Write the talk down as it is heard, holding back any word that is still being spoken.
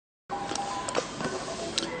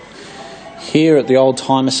Here at the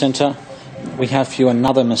Oldtimer Centre, we have for you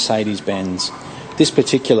another Mercedes-Benz. This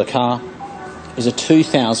particular car is a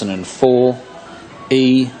 2004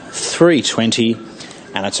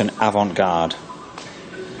 E320 and it's an Avantgarde.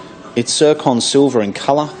 It's zircon silver in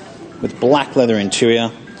colour with black leather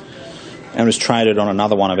interior and was traded on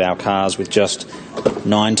another one of our cars with just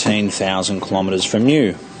 19,000 kilometres from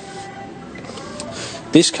new.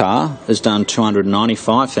 This car has done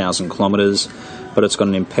 295,000 kilometres, but it's got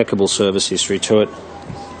an impeccable service history to it,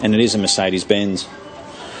 and it is a Mercedes-Benz.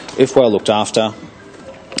 If well looked after,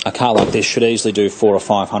 a car like this should easily do 400,000 or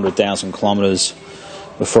 500,000 kilometres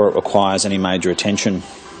before it requires any major attention.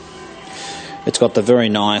 It's got the very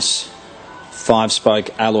nice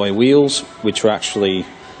 5-spoke alloy wheels, which are actually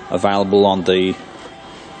available on the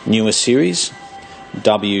newer series,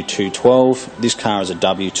 W212. This car is a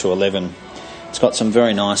W211. It's got some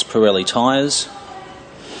very nice Pirelli tyres,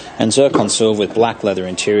 and zircon silver with black leather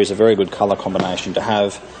interior is a very good colour combination to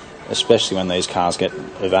have, especially when these cars get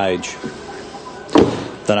of age.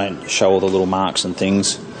 They don't show all the little marks and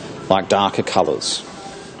things like darker colours.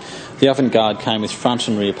 The Avantgarde came with front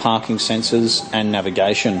and rear parking sensors and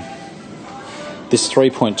navigation. This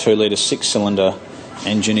 3.2 litre 6-cylinder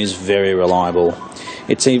engine is very reliable.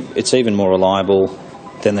 It's even more reliable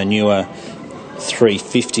than the newer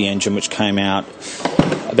 350 engine, which came out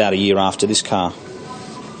about a year after this car.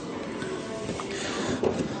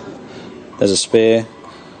 There's a spare.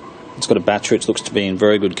 It's got a battery which looks to be in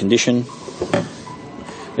very good condition.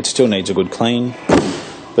 It still needs a good clean,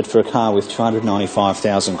 but for a car with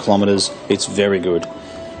 295,000 kilometres, it's very good.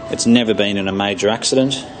 It's never been in a major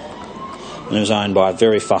accident, and it was owned by a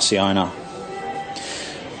very fussy owner.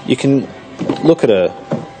 You can look at a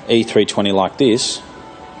E320 like this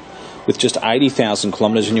with just 80,000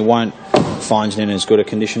 kilometres and you won't find it in as good a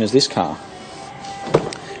condition as this car.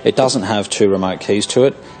 It doesn't have 2 remote keys to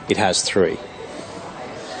it, it has 3.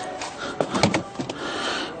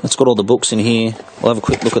 It's got all the books in here. We'll have a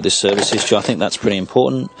quick look at this service history. I think that's pretty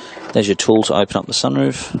important. There's your tool to open up the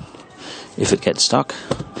sunroof if it gets stuck.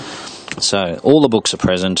 So all the books are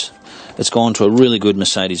present. It's gone to a really good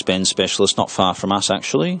Mercedes-Benz specialist, not far from us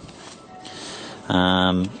actually.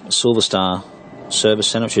 Silver Star Service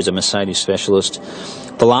Centre, which is a Mercedes specialist.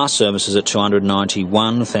 The last service is at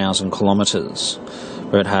 291,000 kilometres,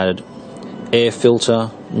 where it had air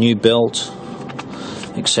filter, new belt,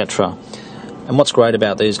 etc. And what's great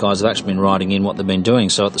about these guys, they've actually been writing in what they've been doing.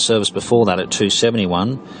 So at the service before that, at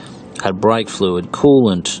 271, had brake fluid,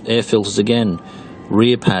 coolant, air filters again,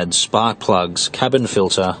 rear pads, spark plugs, cabin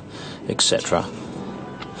filter, etc.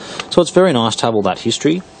 So it's very nice to have all that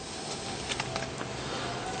history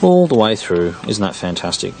all the way through. Isn't that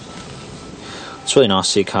fantastic? It's really nice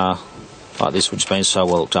to see a car like this which has been so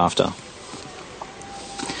well looked after,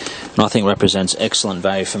 and I think represents excellent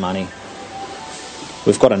value for money.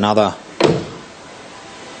 We've got another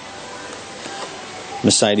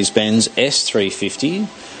Mercedes-Benz S350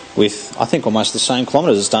 with, I think, almost the same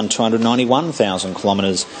kilometres. It's done 291,000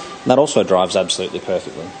 kilometres, and that also drives absolutely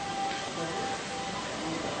perfectly.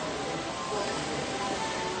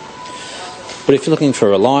 But if you're looking for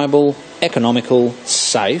a reliable, economical,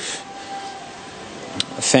 safe,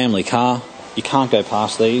 family car, you can't go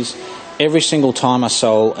past these. Every single time I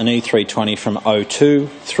sell an E320 from 02,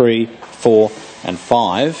 3, 4 and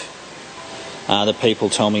 5, the people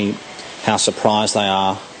tell me how surprised they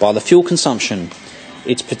are by the fuel consumption.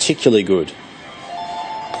 It's particularly good.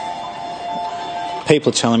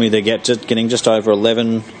 People are telling me they're getting just over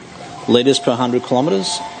 11 litres per 100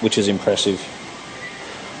 kilometres, which is impressive.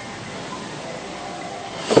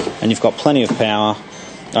 And you've got plenty of power.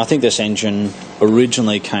 I think this engine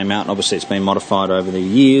originally came out, and obviously it's been modified over the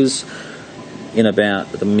years, in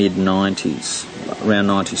about the mid-90s, around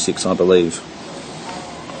 96 I believe.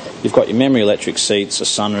 You've got your memory electric seats, a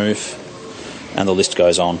sunroof, and the list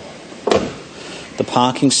goes on. The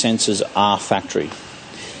parking sensors are factory,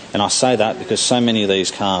 and I say that because so many of these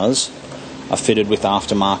cars are fitted with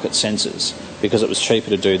aftermarket sensors, because it was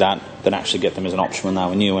cheaper to do that than actually get them as an option when they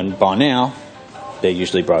were new, and by now they're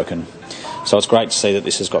usually broken. So it's great to see that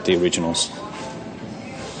this has got the originals.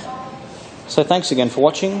 So thanks again for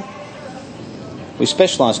watching. We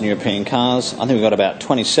specialise in European cars. I think we've got about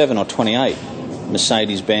 27 or 28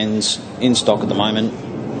 Mercedes-Benz in stock at the moment,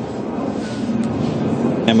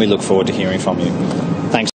 and we look forward to hearing from you.